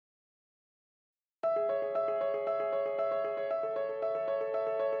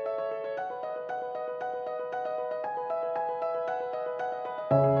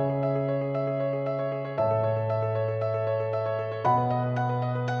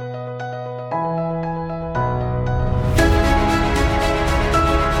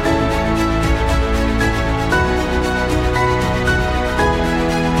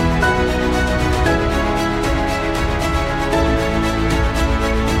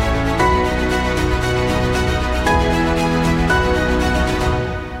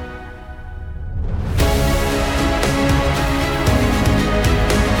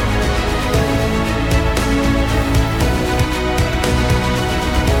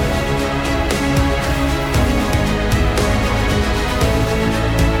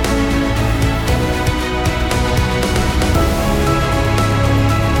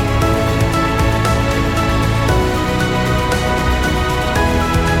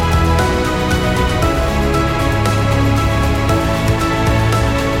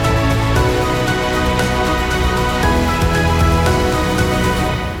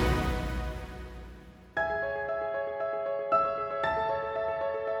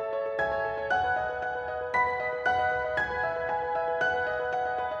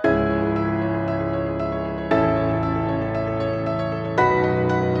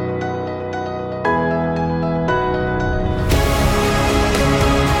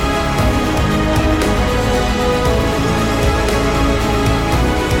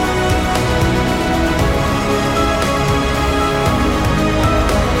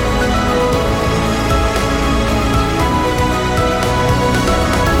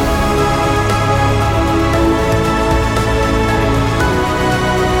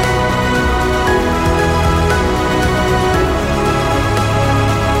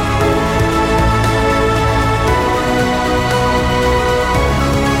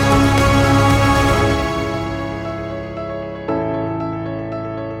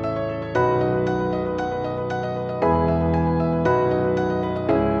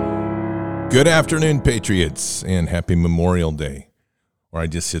Good afternoon, Patriots, and happy Memorial Day. Or I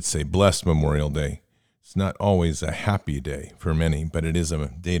just should say blessed Memorial Day. It's not always a happy day for many, but it is a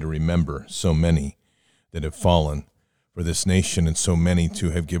day to remember so many that have fallen for this nation and so many to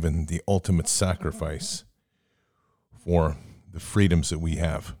have given the ultimate sacrifice for the freedoms that we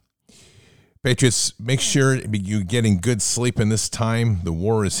have. Patriots, make sure you're getting good sleep in this time. The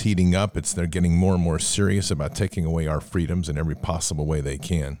war is heating up. They're getting more and more serious about taking away our freedoms in every possible way they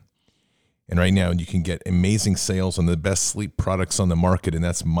can. And right now, you can get amazing sales on the best sleep products on the market, and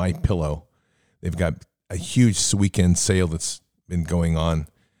that's MyPillow. They've got a huge weekend sale that's been going on.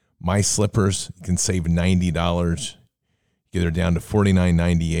 My Slippers, you can save $90. They're down to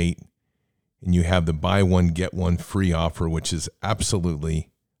 $49.98. And you have the buy one, get one free offer, which is absolutely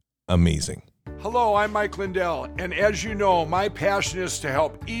amazing. Hello, I'm Mike Lindell, and as you know, my passion is to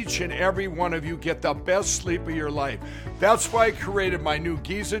help each and every one of you get the best sleep of your life. That's why I created my new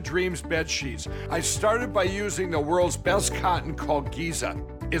Giza Dreams bed sheets. I started by using the world's best cotton called Giza.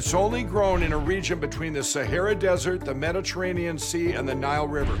 It's only grown in a region between the Sahara Desert, the Mediterranean Sea, and the Nile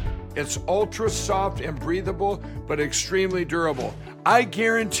River. It's ultra soft and breathable, but extremely durable. I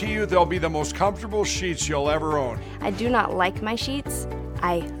guarantee you they'll be the most comfortable sheets you'll ever own. I do not like my sheets.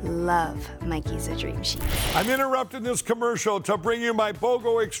 I love my Giza Dream sheets. I'm interrupting this commercial to bring you my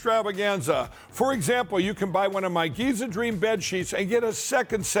BOGO extravaganza. For example, you can buy one of my Giza Dream bed sheets and get a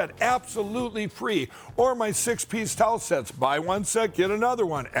second set absolutely free. Or my 6-piece towel sets. Buy one set, get another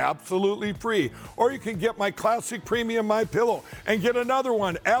one absolutely free. Or you can get my classic premium MyPillow and get another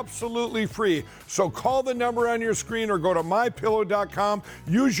one absolutely free. So call the number on your screen or go to mypillow.com.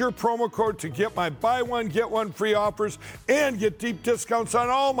 Use your promo code to get my buy one, get one free offers and get deep discounts on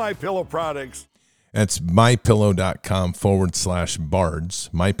all MyPillow products. That's mypillow.com/bards.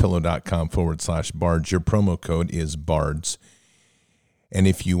 mypillow.com/bards. Your promo code is bards. And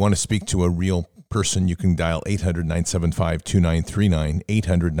if you want to speak to a real person, you can dial 800-975-2939,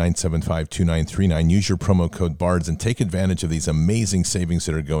 800-975-2939. Use your promo code BARDS and take advantage of these amazing savings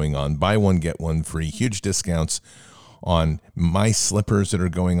that are going on. Buy one, get one free. Huge discounts on My Slippers that are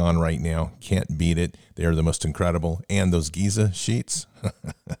going on right now. Can't beat it. They are the most incredible. And those Giza sheets.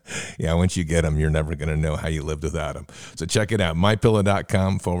 Yeah, once you get them, you're never going to know how you lived without them. So check it out.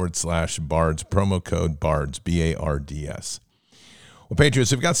 mypillow.com/bards. Promo code BARDS, BARDS. Well,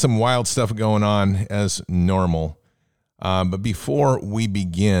 Patriots, we've got some wild stuff going on as normal. But before we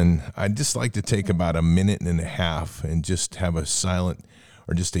begin, I'd just like to take about a minute and a half and just have a silent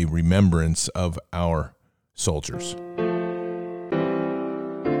or just a remembrance of our soldiers.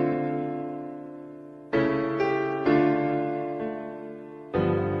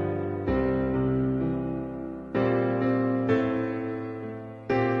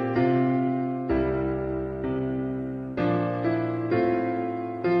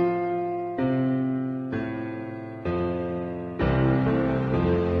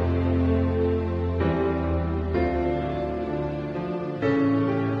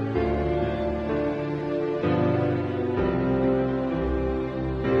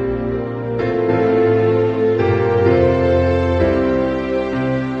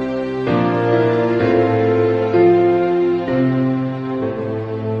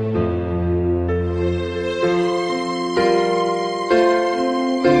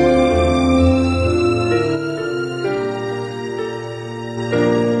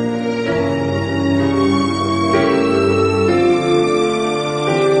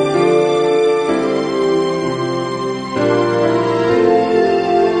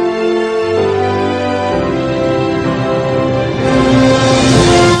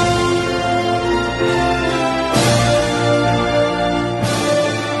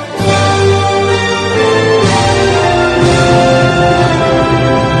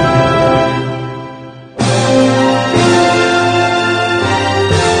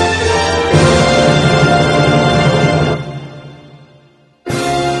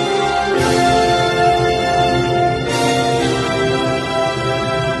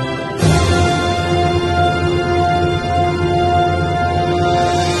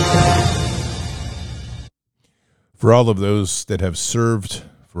 For all of those that have served,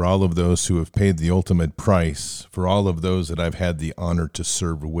 for all of those who have paid the ultimate price, for all of those that I've had the honor to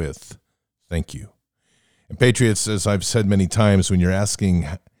serve with, thank you. And Patriots, as I've said many times, when you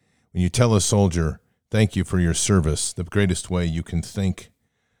tell a soldier, thank you for your service, the greatest way you can thank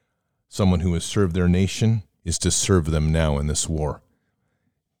someone who has served their nation is to serve them now in this war.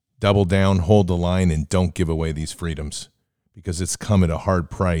 Double down, hold the line, and don't give away these freedoms, because it's come at a hard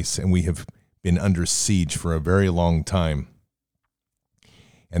price, and we have been under siege for a very long time.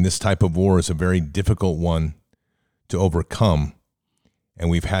 And this type of war is a very difficult one to overcome. And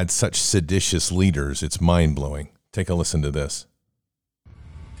we've had such seditious leaders, it's mind-blowing. Take a listen to this.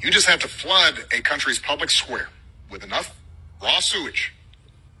 You just have to flood a country's public square with enough raw sewage.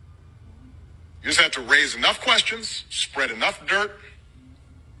 You just have to raise enough questions, spread enough dirt,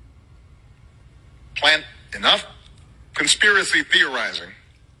 plant enough conspiracy theorizing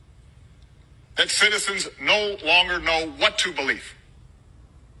that citizens no longer know what to believe.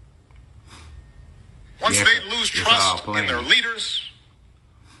 Once they lose trust in their leaders,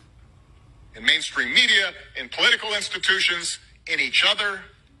 in mainstream media, in political institutions, in each other,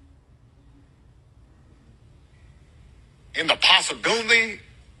 in the possibility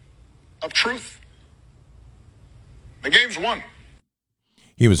of truth, the game's won.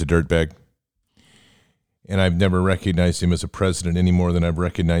 He was a dirtbag. And I've never recognized him as a president any more than I've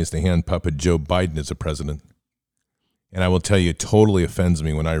recognized the hand puppet Joe Biden as a president. And I will tell you, it totally offends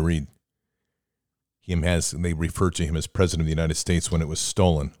me when I read him as, and they refer to him as president of the United States when it was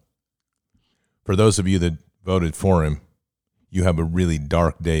stolen. For those of you that voted for him, you have a really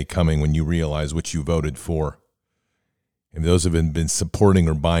dark day coming when you realize what you voted for. And those who have been supporting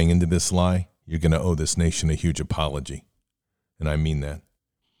or buying into this lie, you're going to owe this nation a huge apology. And I mean that.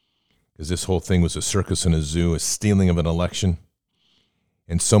 Because this whole thing was a circus and a zoo, a stealing of an election.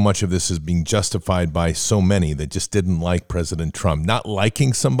 And so much of this is being justified by so many that just didn't like President Trump. Not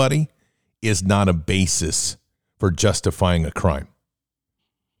liking somebody is not a basis for justifying a crime.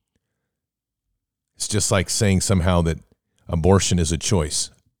 It's just like saying somehow that abortion is a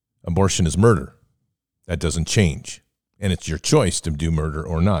choice. Abortion is murder. That doesn't change. And it's your choice to do murder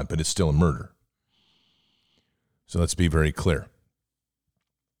or not, but it's still a murder. So let's be very clear.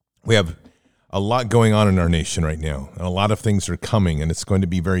 We have a lot going on in our nation right now, and a lot of things are coming, and it's going to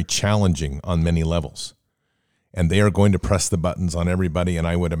be very challenging on many levels. And they are going to press the buttons on everybody, and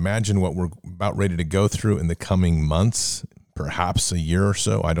I would imagine what we're about ready to go through in the coming months, perhaps a year or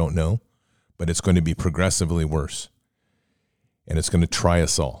so, I don't know, but it's going to be progressively worse, and it's going to try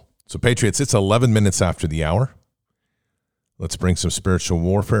us all. So, Patriots, it's 11 minutes after the hour. Let's bring some spiritual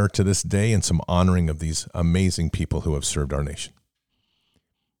warfare to this day and some honoring of these amazing people who have served our nation.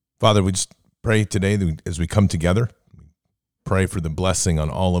 Father, we just pray today that as we come together, pray for the blessing on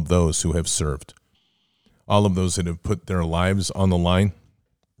all of those who have served, all of those that have put their lives on the line.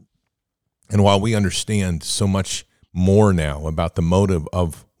 And while we understand so much more now about the motive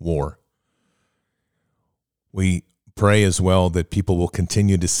of war, we pray as well that people will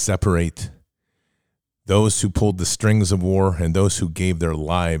continue to separate those who pulled the strings of war and those who gave their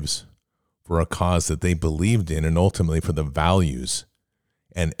lives for a cause that they believed in and ultimately for the values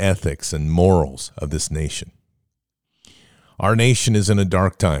and ethics and morals of this nation. Our nation is in a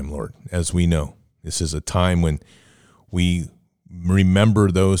dark time, Lord, as we know. This is a time when we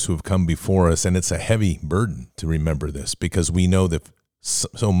remember those who have come before us, and it's a heavy burden to remember this because we know that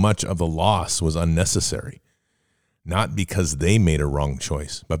so much of the loss was unnecessary, not because they made a wrong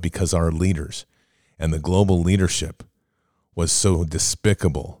choice, but because our leaders and the global leadership was so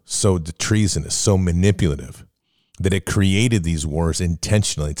despicable, so treasonous, so manipulative, that it created these wars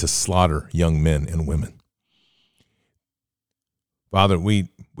intentionally to slaughter young men and women. Father, we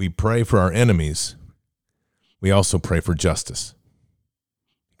pray for our enemies. We also pray for justice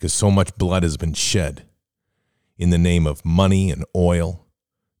because so much blood has been shed in the name of money and oil,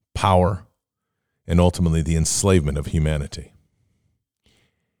 power, and ultimately the enslavement of humanity.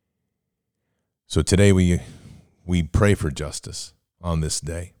 So today we pray for justice on this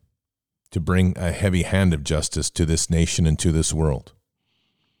day, to bring a heavy hand of justice to this nation and to this world.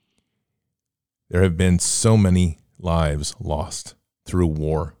 There have been so many lives lost through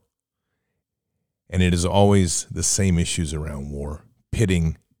war, and it is always the same issues around war,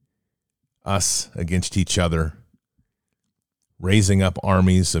 pitting us against each other, raising up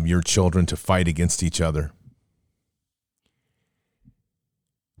armies of your children to fight against each other.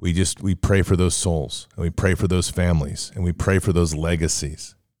 We pray for those souls, and we pray for those families, and we pray for those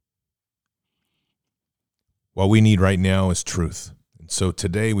legacies. What we need right now is truth. And so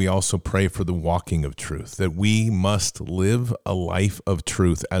today we also pray for the walking of truth, that we must live a life of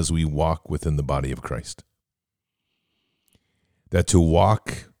truth as we walk within the body of Christ. That to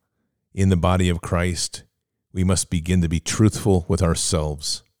walk in the body of Christ, we must begin to be truthful with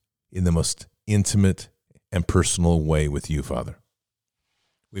ourselves in the most intimate and personal way with you, Father.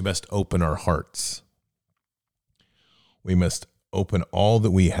 We must open our hearts. We must open all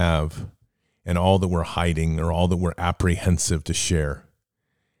that we have and all that we're hiding or all that we're apprehensive to share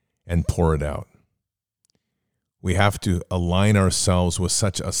and pour it out. We have to align ourselves with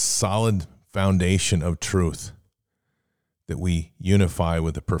such a solid foundation of truth that we unify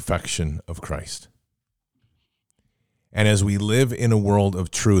with the perfection of Christ. And as we live in a world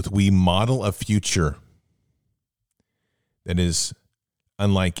of truth, we model a future that is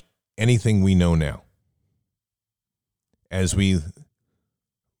unlike anything we know now. As we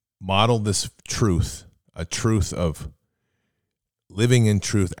model this truth, a truth of living in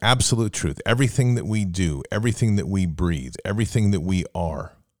truth, absolute truth, everything that we do, everything that we breathe, everything that we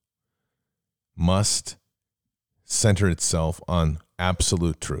are must center itself on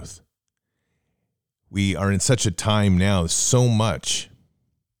absolute truth. We are in such a time now, so many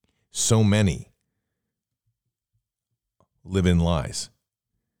live in lies.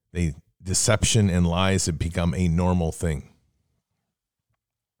 Deception and lies have become a normal thing.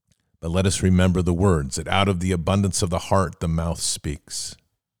 But let us remember the words that out of the abundance of the heart, the mouth speaks.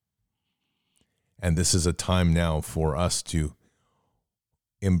 And this is a time now for us to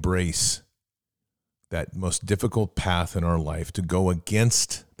embrace that most difficult path in our life, to go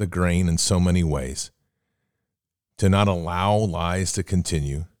against the grain in so many ways, to not allow lies to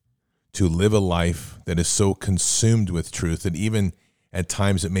continue, to live a life that is so consumed with truth that even at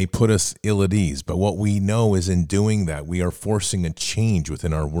times it may put us ill at ease. But what we know is in doing that, we are forcing a change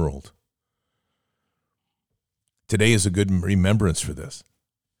within our world. Today is a good remembrance for this.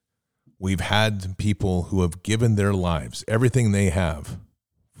 We've had people who have given their lives, everything they have,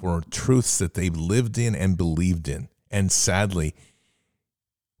 for truths that they've lived in and believed in. And sadly,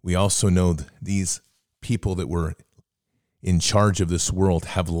 we also know these people that were in charge of this world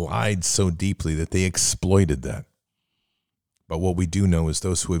have lied so deeply that they exploited that. But what we do know is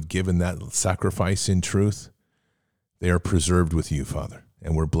those who have given that sacrifice in truth, they are preserved with you, Father,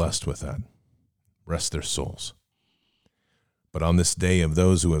 and we're blessed with that. Rest their souls. But on this day of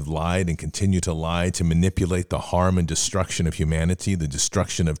those who have lied and continue to lie to manipulate the harm and destruction of humanity, the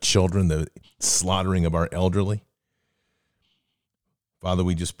destruction of children, the slaughtering of our elderly, Father,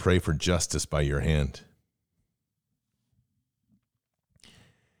 we just pray for justice by your hand.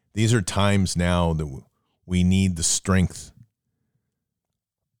 These are times now that we need the strength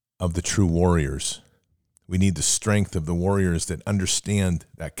of the true warriors. We need the strength of the warriors that understand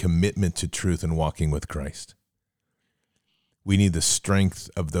that commitment to truth and walking with Christ. We need the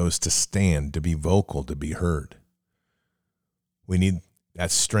strength of those to stand, to be vocal, to be heard. We need that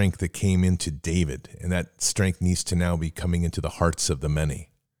strength that came into David, and that strength needs to now be coming into the hearts of the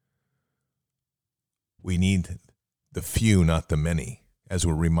many. We need the few, not the many, as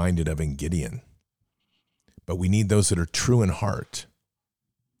we're reminded of in Gideon. But we need those that are true in heart,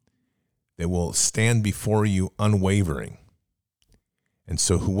 that will stand before you unwavering. And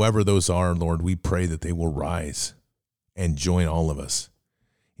so whoever those are, Lord, we pray that they will rise and join all of us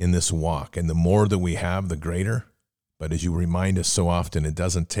in this walk. And the more that we have, the greater. But as you remind us so often, it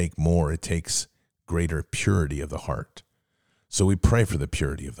doesn't take more, it takes greater purity of the heart. So we pray for the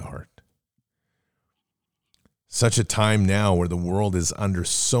purity of the heart. Such a time now where the world is under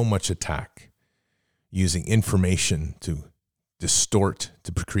so much attack, using information to distort,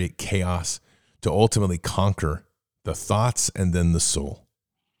 to create chaos, to ultimately conquer the thoughts and then the soul.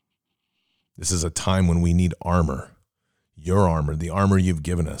 This is a time when we need armor, your armor, the armor you've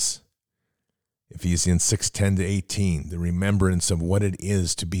given us. Ephesians 6:10-18, the remembrance of what it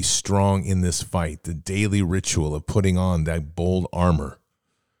is to be strong in this fight, the daily ritual of putting on that bold armor,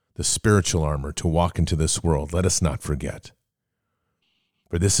 the spiritual armor to walk into this world. Let us not forget.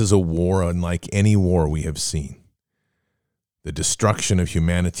 For this is a war unlike any war we have seen. The destruction of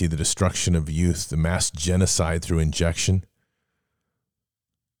humanity, the destruction of youth, the mass genocide through injection.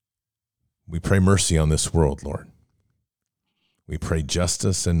 We pray mercy on this world, Lord. We pray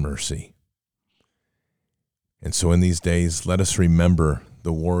justice and mercy. And so in these days, let us remember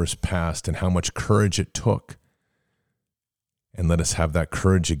the wars past and how much courage it took. And let us have that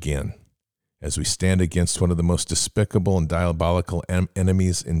courage again as we stand against one of the most despicable and diabolical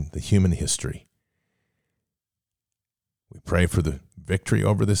enemies in the human history. We pray for the victory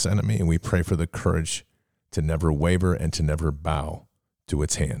over this enemy, and we pray for the courage to never waver and to never bow to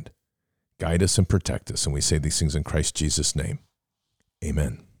its hand. Guide us and protect us, and we say these things in Christ Jesus' name.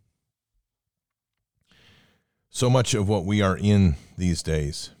 Amen. So much of what we are in these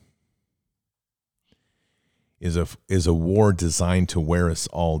days is a war designed to wear us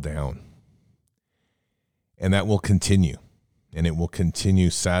all down. And that will continue. And it will continue,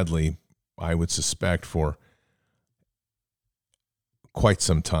 sadly, I would suspect, for quite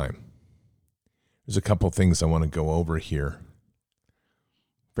some time. There's a couple things I want to go over here.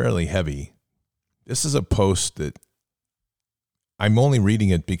 Fairly heavy. This is a post that I'm only reading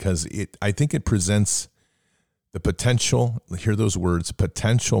it because I think it presents the potential, hear those words,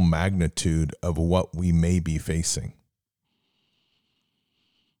 potential magnitude of what we may be facing.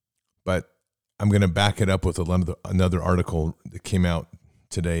 But I'm going to back it up with another article that came out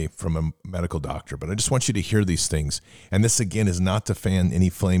today from a medical doctor, but I just want you to hear these things. And this, again, is not to fan any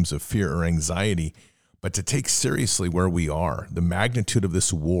flames of fear or anxiety, but to take seriously where we are, the magnitude of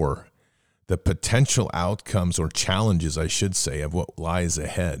this war, the potential outcomes or challenges, I should say, of what lies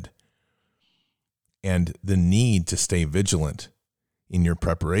ahead, and the need to stay vigilant in your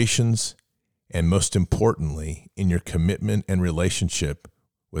preparations, and most importantly, in your commitment and relationship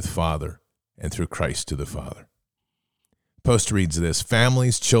with Father and through Christ to the Father. Post reads this: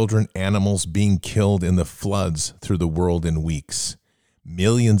 families, children, animals being killed in the floods through the world in weeks.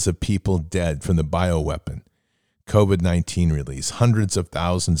 Millions of people dead from the bioweapon. COVID-19 release. Hundreds of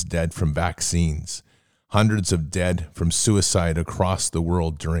thousands dead from vaccines. Hundreds of dead from suicide across the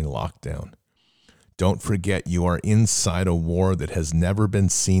world during lockdown. Don't forget, you are inside a war that has never been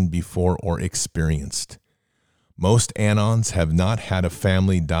seen before or experienced. Most Anons have not had a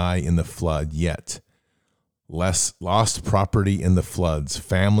family die in the flood yet. Lost property in the floods,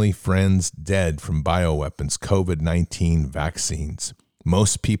 family, friends dead from bioweapons, COVID-19 vaccines.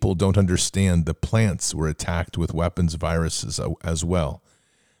 Most people don't understand the plants were attacked with weapons viruses as well.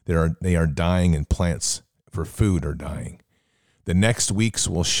 They are dying, and plants for food are dying. The next weeks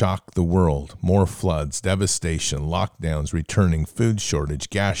will shock the world. More floods, devastation, lockdowns returning, food shortage,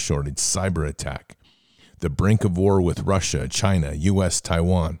 gas shortage, cyber attack. The brink of war with Russia, China, U.S.,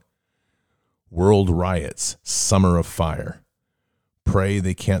 Taiwan. World riots, summer of fire. Pray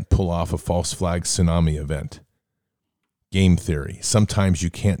they can't pull off a false flag tsunami event. Game theory. Sometimes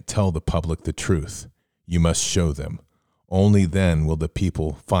you can't tell the public the truth. You must show them. Only then will the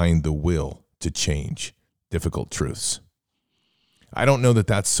people find the will to change difficult truths. I don't know that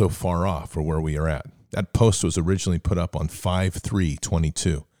that's so far off for where we are at. That post was originally put up on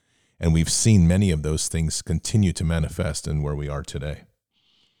 5/3/22, and we've seen many of those things continue to manifest in where we are today.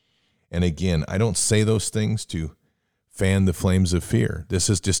 And again, I don't say those things to fan the flames of fear. This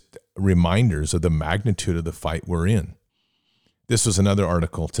is just reminders of the magnitude of the fight we're in. This was another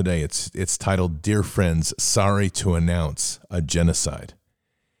article today. It's titled, "Dear Friends, Sorry to Announce a Genocide."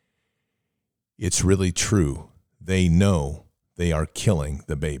 It's really true. They know they are killing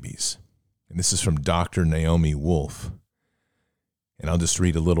the babies. And this is from Dr. Naomi Wolf. And I'll just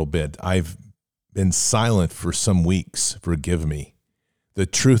read a little bit. I've been silent for some weeks. Forgive me. The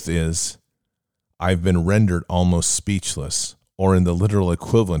truth is, I've been rendered almost speechless, or in the literal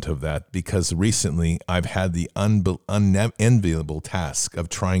equivalent of that, because recently I've had the unenviable task of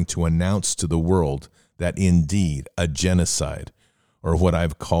trying to announce to the world that indeed a genocide, or what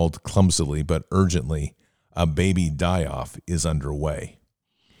I've called clumsily but urgently, a baby die-off, is underway.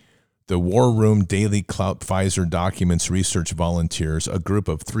 The War Room Daily Clout Pfizer Documents research volunteers, a group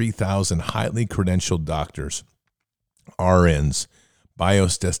of 3,000 highly credentialed doctors, RNs,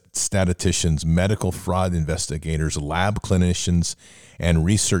 biostatisticians, medical fraud investigators, lab clinicians, and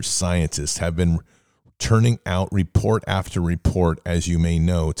research scientists have been turning out report after report, as you may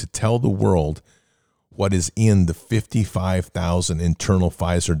know, to tell the world what is in the 55,000 internal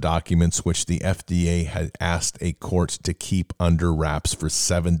Pfizer documents, which the FDA had asked a court to keep under wraps for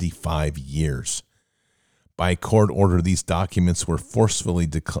 75 years. By court order, these documents were forcibly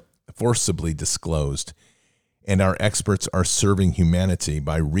disclosed, and our experts are serving humanity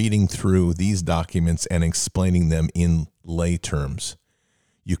by reading through these documents and explaining them in lay terms.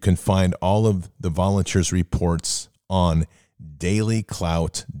 You can find all of the volunteers' reports on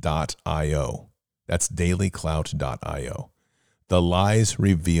dailyclout.io. That's dailyclout.io. The lies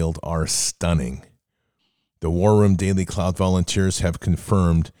revealed are stunning. The War Room Daily Clout volunteers have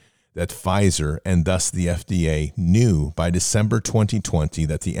confirmed that Pfizer, and thus the FDA, knew by December 2020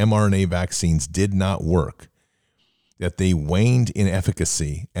 that the mRNA vaccines did not work, that they waned in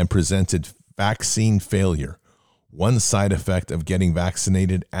efficacy and presented vaccine failure. One side effect of getting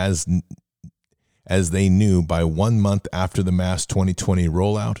vaccinated, as they knew by 1 month after the mass 2020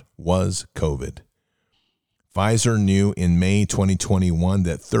 rollout, was COVID. Pfizer knew in May 2021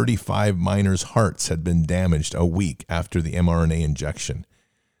 that 35 minors' hearts had been damaged a week after the mRNA injection.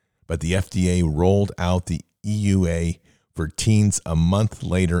 But the FDA rolled out the EUA for teens a month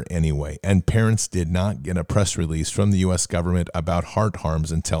later anyway, and parents did not get a press release from the U.S. government about heart harms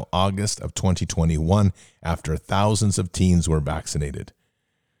until August of 2021, after thousands of teens were vaccinated.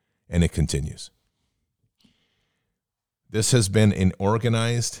 And it continues. This has been an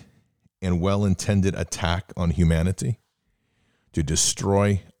organized and well-intended attack on humanity to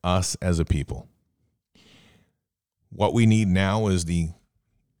destroy us as a people. What we need now is the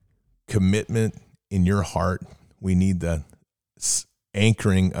commitment in your heart. We need the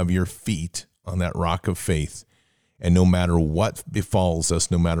anchoring of your feet on that rock of faith, And no matter what befalls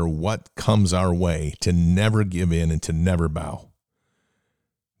us, no matter what comes our way, to never give in and to never bow.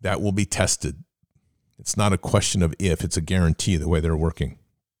 That will be tested. It's not a question of if, it's a guarantee the way they're working.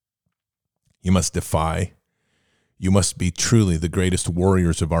 You must defy. You must be truly the greatest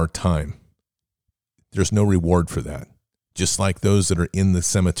warriors of our time. There's no reward for that. Just like those that are in the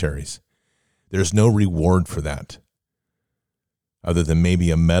cemeteries. There's no reward for that, other than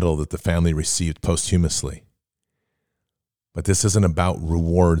maybe a medal that the family received posthumously. But this isn't about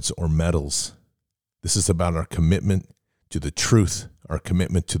rewards or medals. This is about our commitment to the truth, our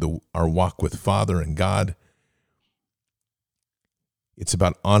commitment to our walk with Father and God. It's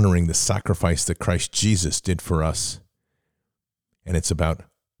about honoring the sacrifice that Christ Jesus did for us. And it's about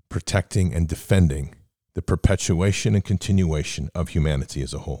protecting and defending the perpetuation and continuation of humanity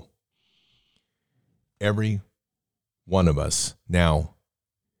as a whole. Every one of us now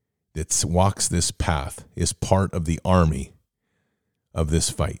that walks this path is part of the army of this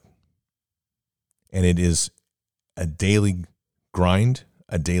fight. And it is a daily grind,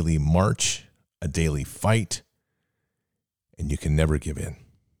 a daily march, a daily fight, and you can never give in.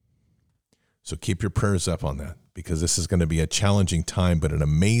 So keep your prayers up on that, because this is going to be a challenging time, but an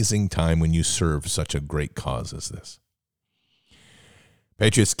amazing time when you serve such a great cause as this.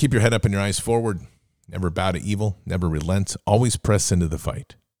 Patriots, keep your head up and your eyes forward. Never bow to evil, never relent, always press into the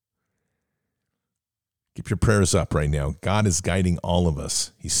fight. Keep your prayers up right now. God is guiding all of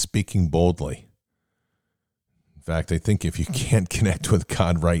us. He's speaking boldly. In fact, I think if you can't connect with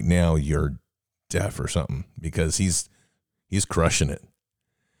God right now, you're deaf or something, because he's crushing it.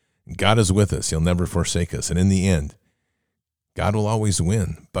 God is with us. He'll never forsake us. And in the end, God will always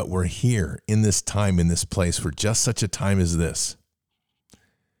win. But we're here in this time, in this place, for just such a time as this.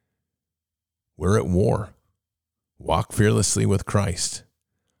 We're at war. Walk fearlessly with Christ.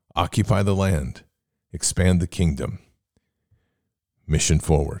 Occupy the land. Expand the kingdom. Mission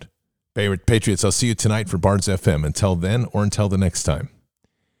forward. Patriots, I'll see you tonight for Bards FM. Until then, or until the next time,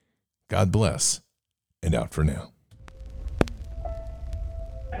 God bless, and out for now.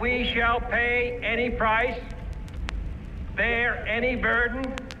 We shall pay any price, bear any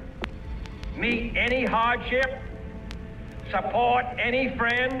burden, meet any hardship, support any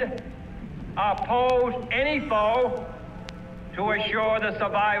friend, oppose any foe, to assure the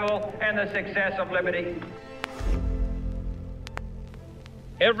survival and the success of liberty.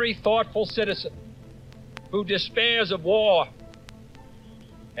 Every thoughtful citizen who despairs of war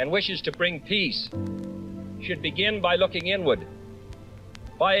and wishes to bring peace should begin by looking inward,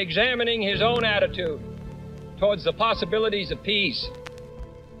 by examining his own attitude towards the possibilities of peace.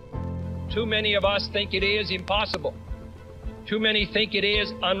 Too many of us think it is impossible. Too many think it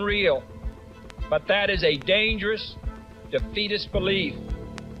is unreal. But that is a dangerous, defeatist belief.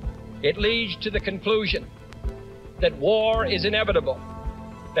 It leads to the conclusion that war is inevitable,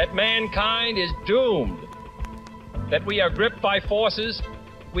 that mankind is doomed, that we are gripped by forces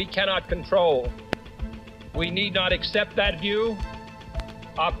we cannot control. We need not accept that view.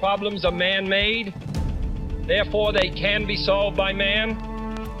 Our problems are man-made, therefore they can be solved by man,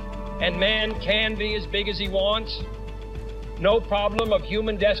 and man can be as big as he wants. No problem of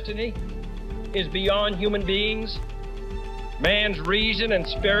human destiny is beyond human beings. Man's reason and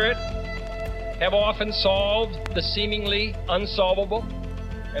spirit have often solved the seemingly unsolvable,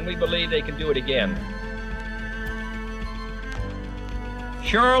 and we believe they can do it again.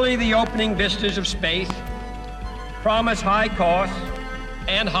 Surely the opening vistas of space promise high costs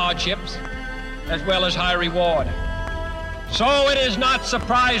and hardships, as well as high reward. So it is not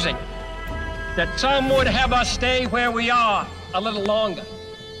surprising that some would have us stay where we are a little longer,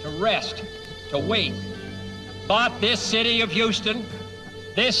 to rest, to wait. But this city of Houston,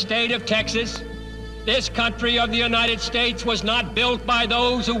 this state of Texas, this country of the United States was not built by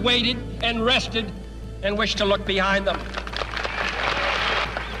those who waited and rested and wished to look behind them.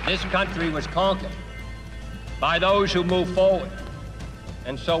 This country was conquered by those who move forward,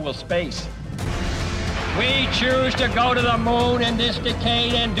 and so will space. We choose to go to the moon in this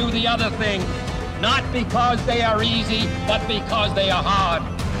decade and do the other thing, not because they are easy, but because they are hard.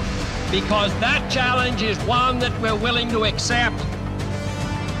 Because that challenge is one that we're willing to accept.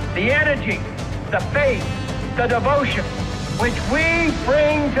 The energy, the faith, the devotion which we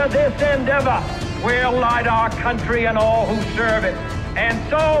bring to this endeavor will light our country and all who serve it. And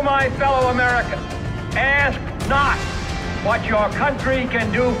so, my fellow Americans, ask not what your country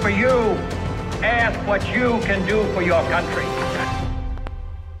can do for you, ask what you can do for your country.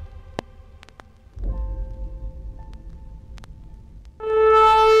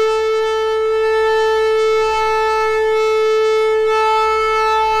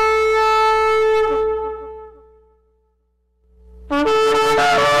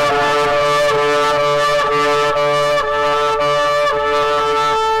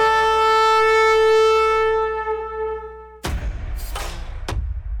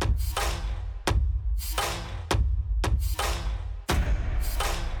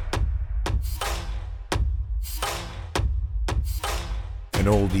 an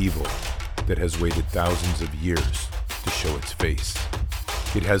old evil that has waited thousands of years to show its face.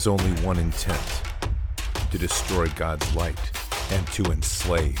 It has only one intent: to destroy God's light and to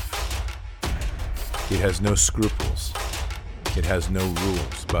enslave. It has no scruples. It has no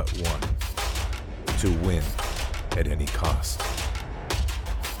rules but one: to win at any cost.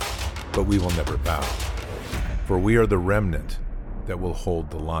 But we will never bow, for we are the remnant that will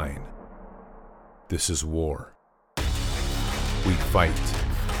hold the line. This is war. We fight.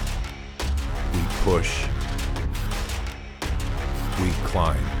 We push. We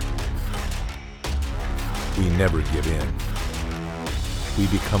climb. We never give in. We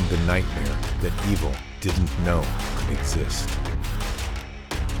become the nightmare that evil didn't know could exist.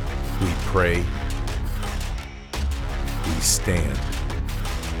 We pray. We stand.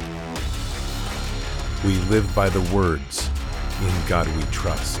 We live by the words, "In God we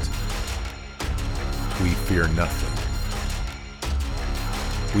trust." We fear nothing.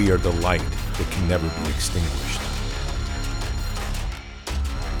 We are the light that can never be extinguished.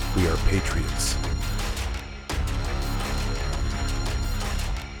 We are patriots.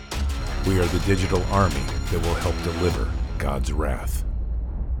 We are the digital army that will help deliver God's wrath.